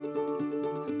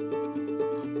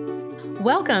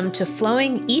Welcome to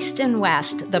Flowing East and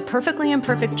West, the perfectly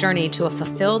imperfect journey to a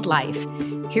fulfilled life.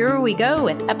 Here we go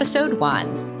with episode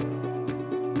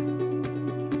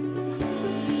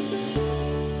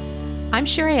 1. I'm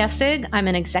Sherry Essig. I'm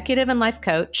an executive and life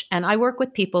coach, and I work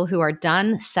with people who are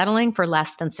done settling for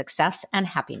less than success and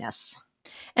happiness.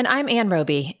 And I'm Ann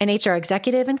Roby, an HR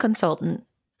executive and consultant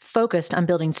focused on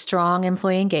building strong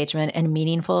employee engagement and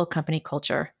meaningful company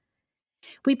culture.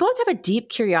 We both have a deep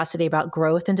curiosity about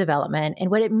growth and development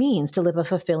and what it means to live a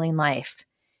fulfilling life.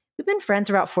 We've been friends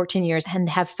for about 14 years and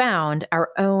have found our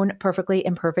own perfectly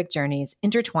imperfect journeys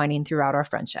intertwining throughout our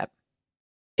friendship.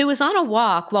 It was on a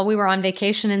walk while we were on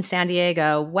vacation in San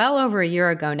Diego well over a year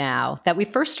ago now that we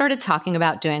first started talking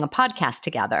about doing a podcast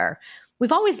together.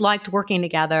 We've always liked working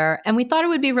together, and we thought it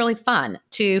would be really fun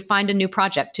to find a new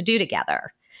project to do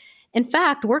together. In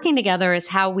fact, working together is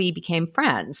how we became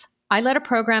friends. I led a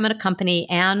program at a company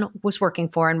Ann was working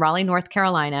for in Raleigh, North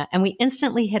Carolina, and we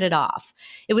instantly hit it off.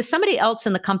 It was somebody else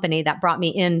in the company that brought me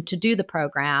in to do the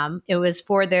program. It was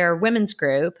for their women's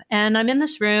group, and I'm in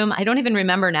this room. I don't even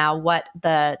remember now what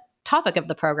the topic of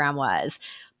the program was,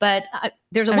 but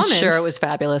there's a woman. I'm sure it was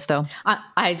fabulous, though.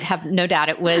 I have no doubt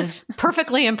it was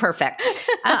perfectly imperfect.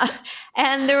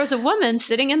 And there was a woman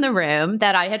sitting in the room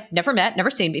that I had never met, never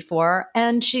seen before,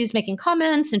 and she's making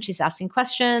comments and she's asking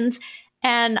questions.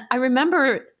 And I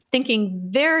remember thinking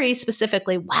very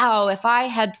specifically, wow, if I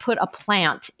had put a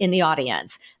plant in the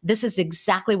audience, this is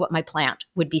exactly what my plant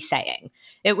would be saying.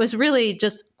 It was really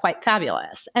just quite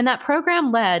fabulous. And that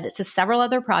program led to several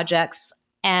other projects.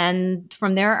 And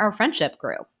from there, our friendship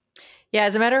grew. Yeah,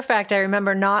 as a matter of fact, I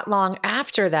remember not long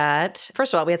after that,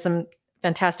 first of all, we had some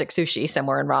fantastic sushi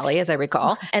somewhere in Raleigh, as I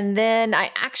recall. And then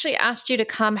I actually asked you to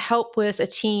come help with a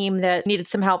team that needed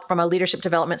some help from a leadership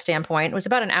development standpoint. It was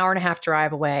about an hour and a half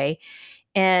drive away.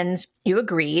 And you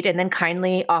agreed and then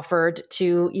kindly offered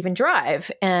to even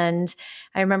drive. And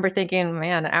I remember thinking,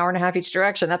 man, an hour and a half each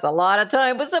direction, that's a lot of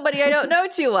time with somebody I don't know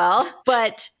too well.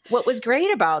 But what was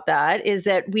great about that is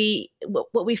that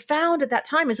what we found at that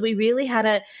time is we really had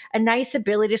a nice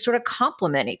ability to sort of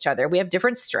complement each other. We have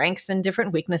different strengths and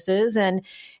different weaknesses. And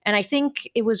I think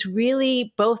it was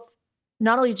really both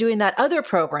not only doing that other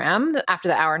program after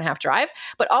the hour and a half drive,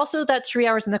 but also that 3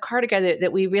 hours in the car together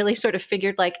that we really sort of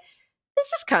figured like, this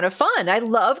is kind of fun. I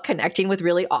love connecting with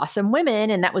really awesome women.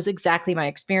 And that was exactly my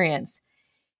experience.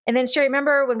 And then Sherry,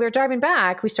 remember when we were driving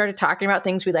back, we started talking about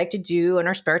things we like to do in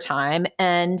our spare time.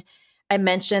 And I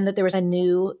mentioned that there was a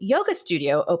new yoga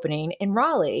studio opening in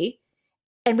Raleigh.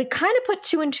 And we kind of put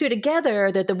two and two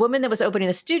together that the woman that was opening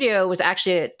the studio was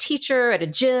actually a teacher at a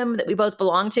gym that we both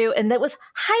belonged to. And that was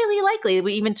highly likely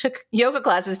we even took yoga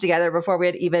classes together before we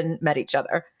had even met each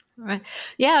other. Right.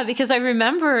 Yeah, because I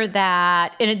remember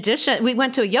that in addition, we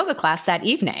went to a yoga class that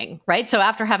evening, right? So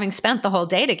after having spent the whole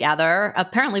day together,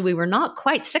 apparently we were not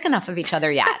quite sick enough of each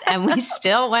other yet. And we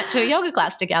still went to a yoga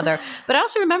class together. But I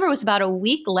also remember it was about a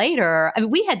week later. I mean,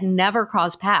 we had never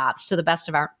crossed paths to the best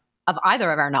of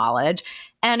either of our knowledge.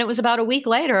 And it was about a week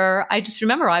later, I just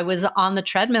remember I was on the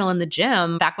treadmill in the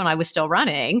gym back when I was still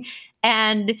running.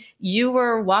 And you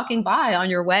were walking by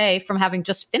on your way from having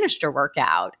just finished your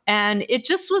workout. And it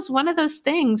just was one of those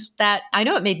things that I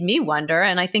know it made me wonder.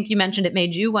 And I think you mentioned it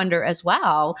made you wonder as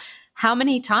well. How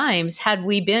many times had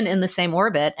we been in the same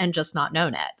orbit and just not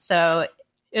known it? So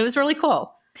it was really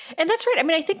cool. And that's right. I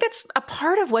mean, I think that's a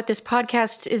part of what this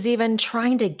podcast is even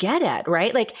trying to get at,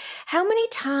 right? Like, how many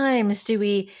times do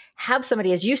we have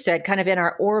somebody, as you said, kind of in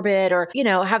our orbit or,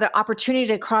 have the opportunity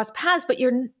to cross paths, but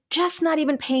you're just not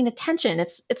even paying attention.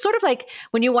 It's sort of like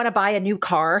when you want to buy a new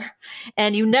car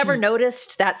and you never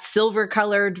noticed that silver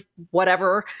colored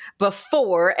whatever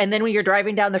before. And then when you're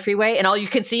driving down the freeway and all you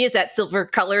can see is that silver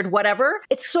colored whatever,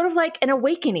 it's sort of like an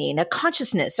awakening, a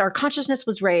consciousness. Our consciousness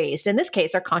was raised. In this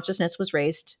case, our consciousness was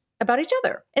raised about each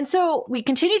other. And so we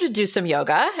continue to do some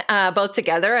yoga, both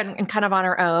together and kind of on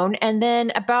our own. And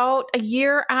then about a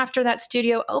year after that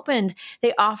studio opened,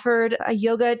 they offered a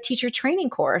yoga teacher training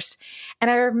course.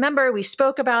 And I remember we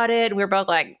spoke about it. We were both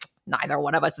like, neither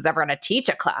one of us is ever going to teach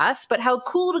a class, but how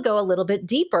cool to go a little bit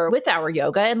deeper with our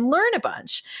yoga and learn a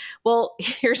bunch. Well,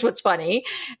 here's what's funny.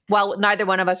 While neither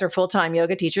one of us are full-time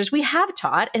yoga teachers, we have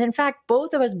taught. And in fact,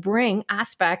 both of us bring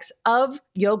aspects of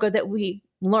yoga that we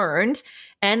learned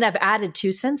and have added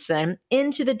to since then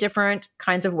into the different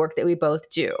kinds of work that we both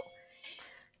do.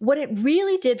 What it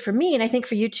really did for me, and I think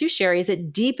for you too, Sherry, is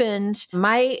it deepened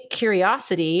my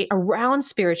curiosity around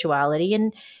spirituality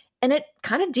and it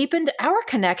kind of deepened our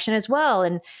connection as well.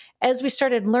 And as we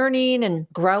started learning and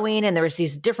growing, and there was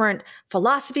these different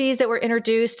philosophies that were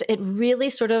introduced, it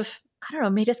really sort of,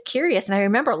 made us curious. And I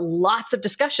remember lots of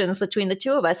discussions between the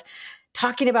two of us.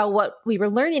 talking about what we were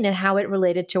learning and how it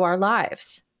related to our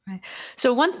lives. Right.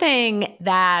 So one thing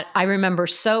that I remember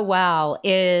so well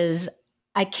is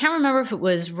I can't remember if it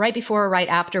was right before or right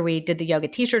after we did the yoga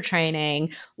teacher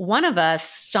training. One of us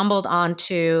stumbled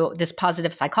onto this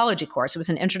positive psychology course. It was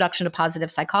an introduction to positive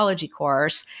psychology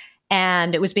course,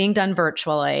 and it was being done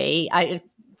virtually. In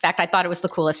fact, I thought it was the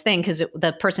coolest thing because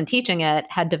the person teaching it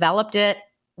had developed it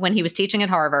when he was teaching at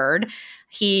Harvard.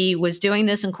 He was doing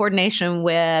this in coordination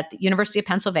with University of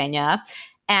Pennsylvania,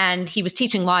 and he was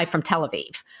teaching live from Tel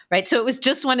Aviv, right? So it was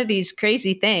just one of these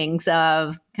crazy things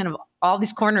of kind of all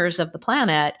these corners of the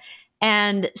planet.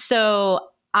 And so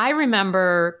I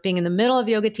remember being in the middle of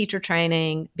yoga teacher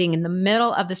training, being in the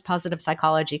middle of this positive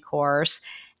psychology course.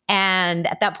 And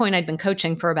at that point, I'd been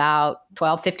coaching for about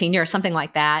 12, 15 years, something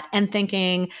like that, and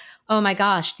thinking, oh my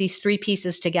gosh, these three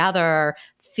pieces together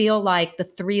feel like the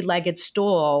three-legged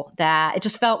stool that it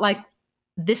just felt like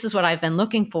this is what I've been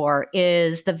looking for,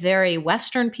 is the very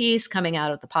Western piece coming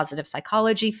out of the positive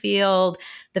psychology field,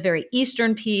 the very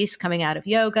Eastern piece coming out of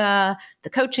yoga, the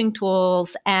coaching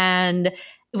tools. And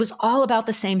it was all about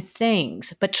the same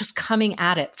things, but just coming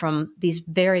at it from these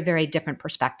very, very different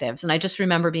perspectives. And I just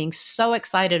remember being so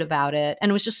excited about it. And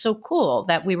it was just so cool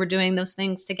that we were doing those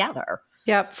things together.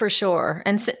 Yep, for sure.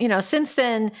 And, since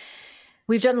then,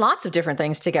 we've done lots of different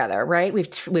things together, right?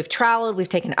 We've traveled, we've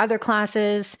taken other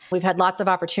classes, we've had lots of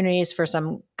opportunities for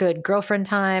some good girlfriend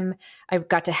time. I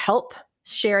got to help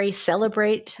Sherry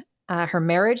celebrate her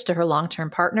marriage to her long-term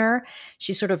partner.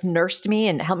 She sort of nursed me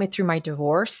and helped me through my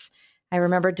divorce. I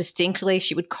remember distinctly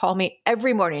she would call me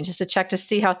every morning just to check to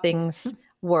see how things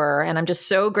were, and I'm just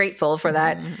so grateful for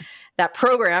that. That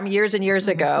program years and years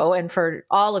ago, and for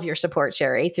all of your support,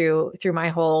 Sherry, through my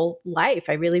whole life.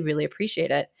 I really, really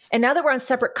appreciate it. And now that we're on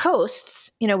separate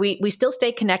coasts, we still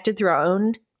stay connected through our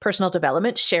own personal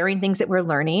development, sharing things that we're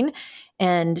learning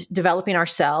and developing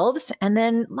ourselves. And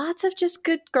then lots of just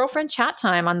good girlfriend chat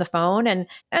time on the phone. And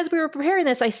as we were preparing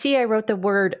this, I wrote the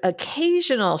word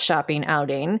occasional shopping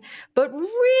outing, but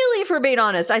really, for being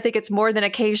honest, I think it's more than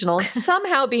occasional.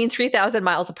 Somehow being 3,000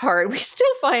 miles apart, we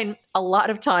still find a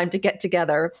lot of time to get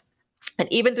together.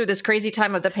 And even through this crazy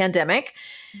time of the pandemic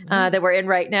that we're in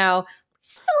right now,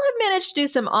 still have managed to do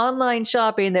some online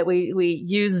shopping that we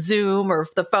use Zoom or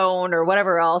the phone or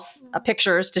whatever else,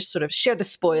 pictures to sort of share the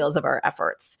spoils of our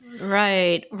efforts.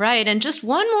 Right. And just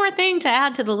one more thing to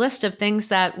add to the list of things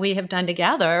that we have done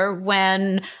together.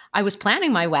 When I was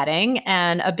planning my wedding,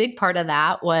 and a big part of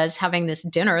that was having this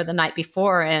dinner the night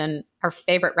before in our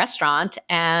favorite restaurant.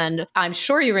 And I'm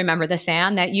sure you remember this,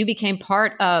 Anne, that you became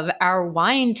part of our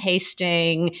wine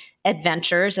tasting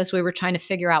adventures as we were trying to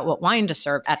figure out what wine to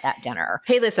serve at that dinner.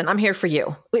 Hey, listen, I'm here for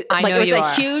you. I know it was you a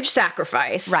are. huge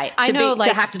sacrifice, right?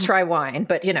 To have to try wine,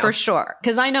 but for sure,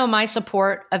 because I know my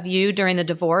support of you during the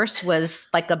divorce was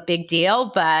like a big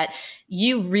deal, but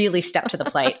you really stepped to the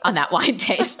plate on that wine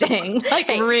tasting.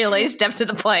 Really stepped to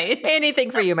the plate.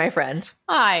 Anything for you, my friend.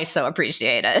 I so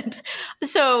appreciate it.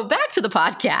 So back to the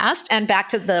podcast and back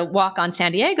to the walk on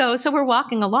San Diego. So we're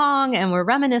walking along and we're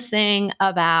reminiscing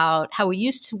about how we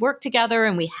used to work together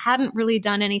and we hadn't really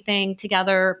done anything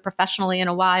together professionally in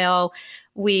a while.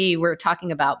 We were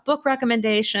talking about book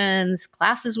recommendations,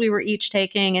 classes we were each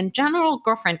taking, and general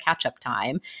girlfriend catch-up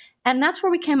time. And that's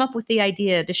where we came up with the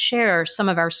idea to share some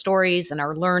of our stories and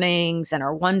our learnings and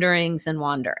our wonderings and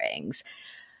wanderings.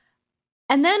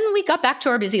 And then we got back to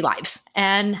our busy lives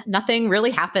and nothing really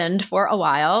happened for a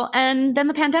while. And then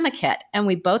the pandemic hit and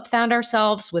we both found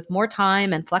ourselves with more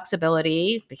time and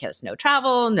flexibility because no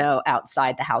travel, no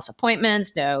outside the house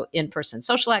appointments, no in-person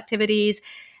social activities.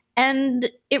 And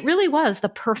it really was the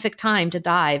perfect time to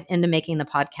dive into making the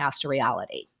podcast a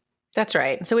reality. That's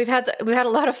right. So we've had a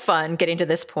lot of fun getting to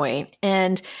this point.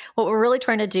 And what we're really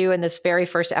trying to do in this very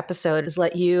first episode is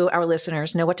let you, our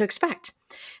listeners, know what to expect.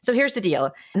 So here's the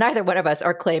deal. Neither one of us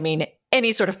are claiming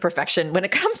any sort of perfection when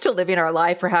it comes to living our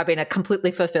life or having a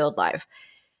completely fulfilled life.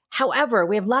 However,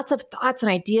 we have lots of thoughts and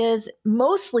ideas,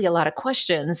 mostly a lot of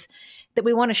questions that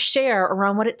we want to share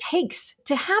around what it takes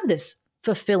to have this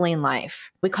fulfilling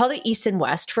life. We called it East and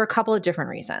West for a couple of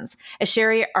different reasons. As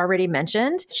Sherry already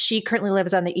mentioned, she currently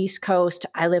lives on the East Coast.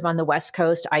 I live on the West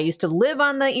Coast. I used to live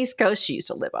on the East Coast. She used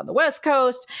to live on the West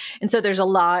Coast. And so there's a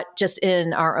lot just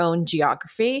in our own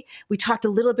geography. We talked a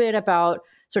little bit about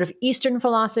sort of Eastern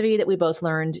philosophy that we both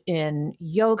learned in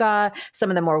yoga, some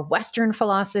of the more Western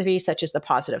philosophy, such as the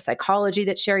positive psychology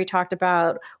that Sherry talked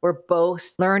about. We're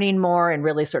both learning more and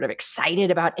really sort of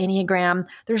excited about Enneagram.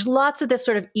 There's lots of this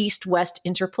sort of East-West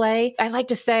interplay. I like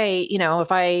to say,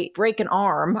 if I break an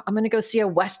arm, I'm going to go see a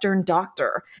Western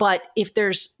doctor. But if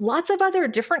there's lots of other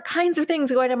different kinds of things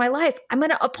going on in my life, I'm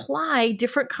going to apply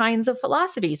different kinds of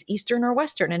philosophies, Eastern or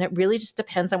Western. And it really just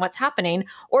depends on what's happening,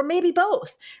 or maybe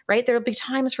both, right? There'll be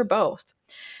times for both.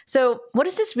 So what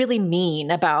does this really mean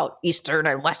about Eastern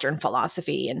and Western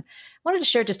philosophy? And I wanted to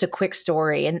share just a quick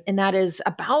story, and that is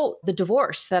about the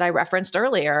divorce that I referenced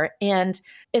earlier. And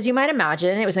as you might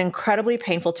imagine, it was an incredibly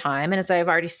painful time. And as I've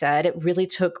already said, it really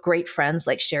took great friends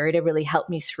like Sherry to really help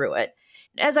me through it.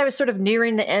 As I was sort of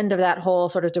nearing the end of that whole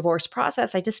sort of divorce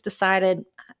process, I just decided,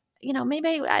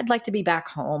 maybe I'd like to be back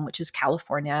home, which is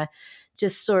California.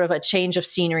 Just sort of a change of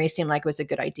scenery seemed like it was a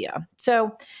good idea.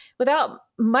 So without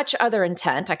much other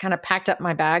intent, I kind of packed up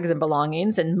my bags and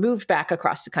belongings and moved back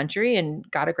across the country and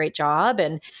got a great job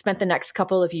and spent the next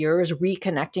couple of years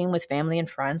reconnecting with family and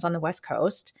friends on the West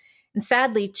Coast. And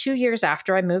sadly, 2 years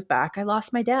after I moved back, I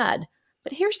lost my dad.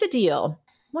 But here's the deal.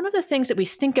 One of the things that we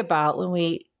think about when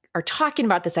we are talking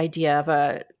about this idea of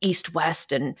a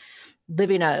East-West and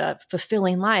living a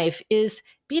fulfilling life is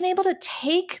being able to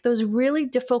take those really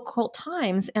difficult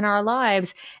times in our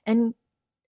lives and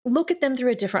look at them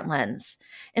through a different lens.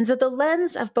 And so the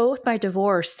lens of both my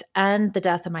divorce and the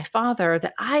death of my father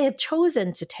that I have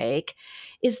chosen to take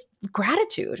is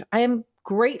gratitude. I am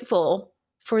grateful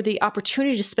for the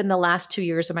opportunity to spend the last 2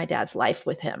 years of my dad's life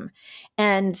with him.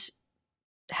 And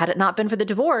had it not been for the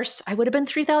divorce, I would have been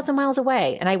 3,000 miles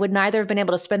away, and I would neither have been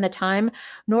able to spend the time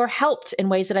nor helped in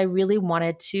ways that I really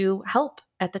wanted to help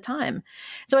at the time.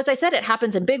 So as I said, it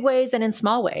happens in big ways and in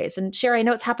small ways. And Sherry, I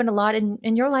know it's happened a lot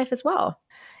in your life as well.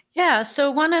 Yeah.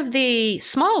 So one of the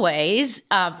small ways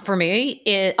for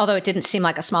me, although it didn't seem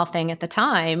like a small thing at the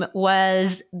time,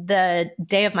 was the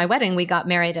day of my wedding. We got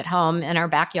married at home in our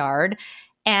backyard,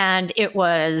 and it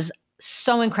was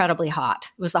so incredibly hot.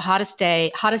 It was the hottest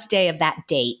day of that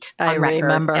date. I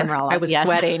remember. I was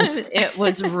sweating. It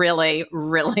was really,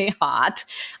 really hot.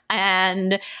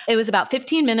 And it was about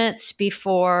 15 minutes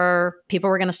before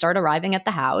people were going to start arriving at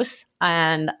the house.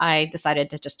 And I decided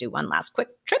to just do one last quick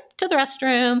trip to the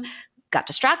restroom. Got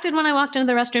distracted when I walked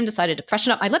into the restroom, decided to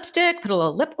freshen up my lipstick, put a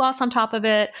little lip gloss on top of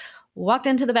it, walked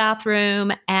into the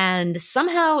bathroom, and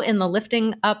somehow in the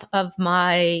lifting up of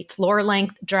my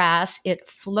floor-length dress, it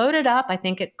floated up. I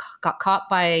think it got caught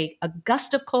by a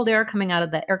gust of cold air coming out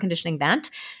of the air conditioning vent,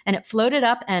 and it floated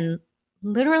up and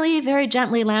literally very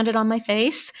gently landed on my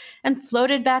face and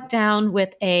floated back down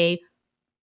with a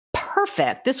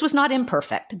perfect, this was not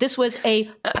imperfect, this was a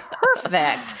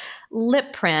perfect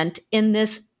lip print in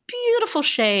this beautiful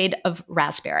shade of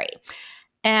raspberry.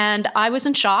 And I was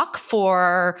in shock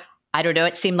for, I don't know,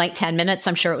 it seemed like 10 minutes.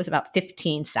 I'm sure it was about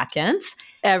 15 seconds.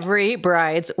 Every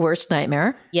bride's worst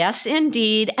nightmare. Yes,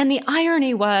 indeed. And the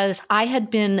irony was I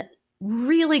had been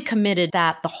really committed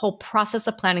that the whole process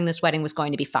of planning this wedding was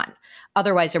going to be fun.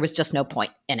 Otherwise, there was just no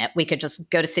point in it. We could just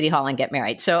go to City Hall and get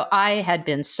married. So I had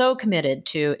been so committed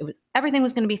to everything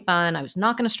was going to be fun. I was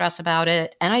not going to stress about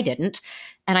it. And I didn't.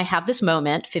 And I have this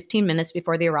moment 15 minutes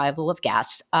before the arrival of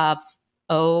guests of,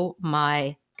 oh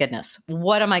my goodness,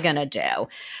 what am I going to do?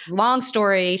 Long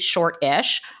story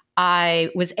short-ish, I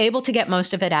was able to get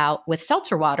most of it out with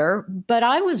seltzer water, but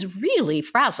I was really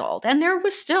frazzled. And there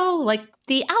was still like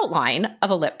the outline of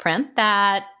a lip print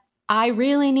that I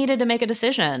really needed to make a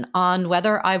decision on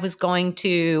whether I was going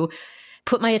to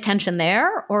put my attention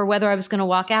there or whether I was going to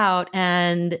walk out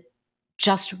and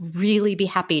just really be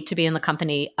happy to be in the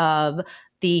company of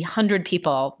the 100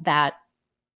 people that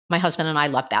my husband and I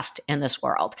love best in this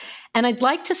world. And I'd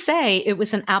like to say it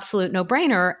was an absolute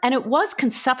no-brainer, and it was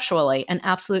conceptually an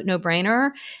absolute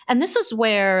no-brainer. And this is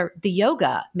where the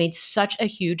yoga made such a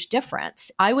huge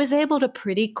difference. I was able to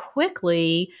pretty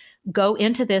quickly go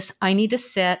into this, I need to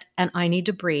sit and I need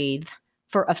to breathe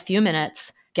for a few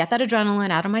minutes, get that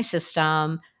adrenaline out of my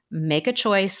system, make a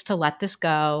choice to let this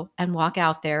go and walk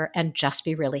out there and just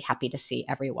be really happy to see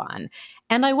everyone.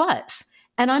 And I was.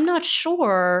 And I'm not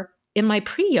sure in my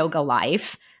pre-yoga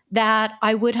life that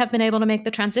I would have been able to make the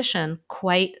transition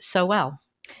quite so well.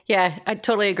 Yeah, I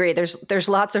totally agree. There's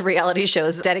lots of reality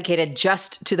shows dedicated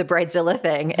just to the Bridezilla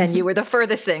thing, and you were the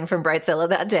furthest thing from Bridezilla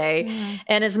that day.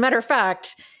 And as a matter of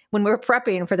fact, when we were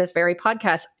prepping for this very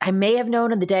podcast, I may have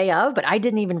known on the day of, but I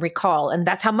didn't even recall. And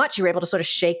that's how much you were able to sort of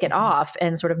shake it off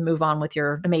and sort of move on with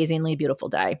your amazingly beautiful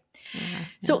day.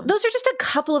 So those are just a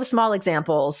couple of small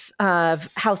examples of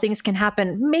how things can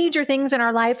happen, major things in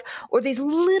our life, or these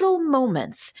little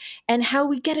moments, and how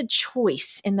we get a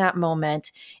choice in that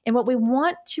moment. And what we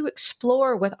want to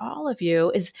explore with all of you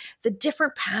is the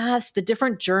different paths, the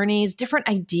different journeys, different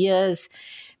ideas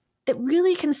that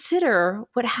really consider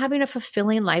what having a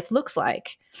fulfilling life looks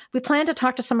like. We plan to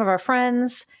talk to some of our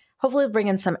friends, hopefully bring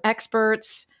in some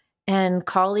experts and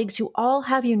colleagues who all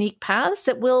have unique paths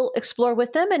that we'll explore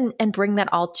with them and bring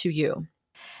that all to you.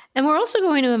 And we're also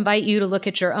going to invite you to look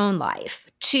at your own life,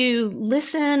 to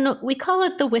listen. We call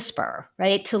it the whisper,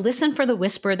 right? To listen for the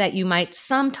whisper that you might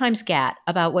sometimes get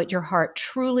about what your heart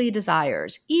truly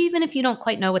desires, even if you don't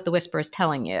quite know what the whisper is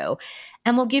telling you.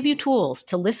 And we'll give you tools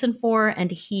to listen for and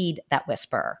to heed that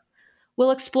whisper.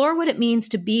 We'll explore what it means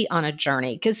to be on a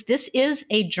journey, because this is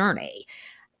a journey,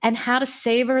 and how to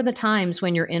savor the times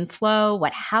when you're in flow,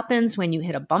 what happens when you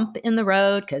hit a bump in the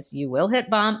road, because you will hit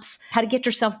bumps, how to get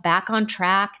yourself back on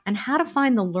track, and how to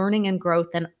find the learning and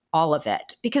growth in all of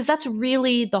it. Because that's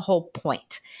really the whole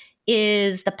point,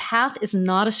 is the path is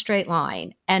not a straight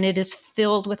line, and it is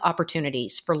filled with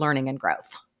opportunities for learning and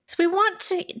growth. So we want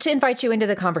to invite you into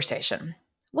the conversation.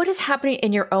 What is happening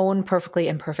in your own perfectly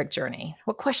imperfect journey?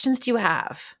 What questions do you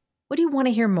have? What do you want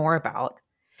to hear more about?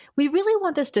 We really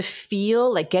want this to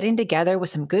feel like getting together with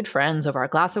some good friends over a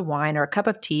glass of wine or a cup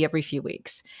of tea every few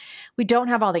weeks. We don't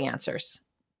have all the answers.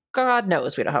 God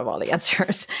knows we don't have all the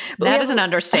answers. That is an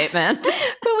understatement.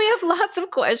 But we have lots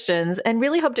of questions and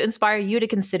really hope to inspire you to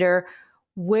consider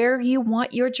where you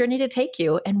want your journey to take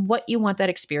you and what you want that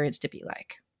experience to be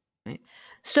like.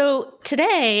 So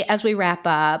today, as we wrap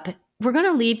up, we're going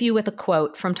to leave you with a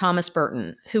quote from Thomas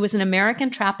Burton, who was an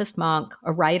American Trappist monk,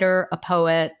 a writer, a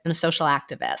poet, and a social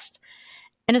activist.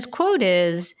 And his quote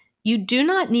is, "You do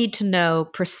not need to know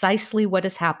precisely what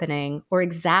is happening or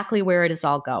exactly where it is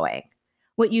all going.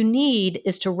 What you need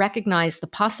is to recognize the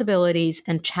possibilities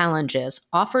and challenges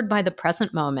offered by the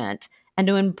present moment and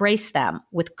to embrace them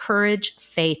with courage,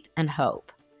 faith, and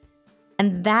hope."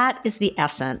 And that is the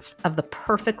essence of the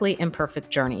perfectly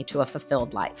imperfect journey to a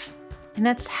fulfilled life. And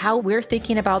that's how we're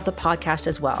thinking about the podcast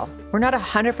as well. We're not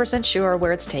 100% sure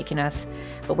where it's taking us,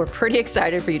 but we're pretty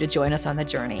excited for you to join us on the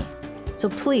journey. So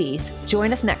please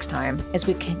join us next time as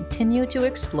we continue to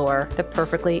explore the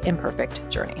perfectly imperfect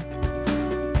journey.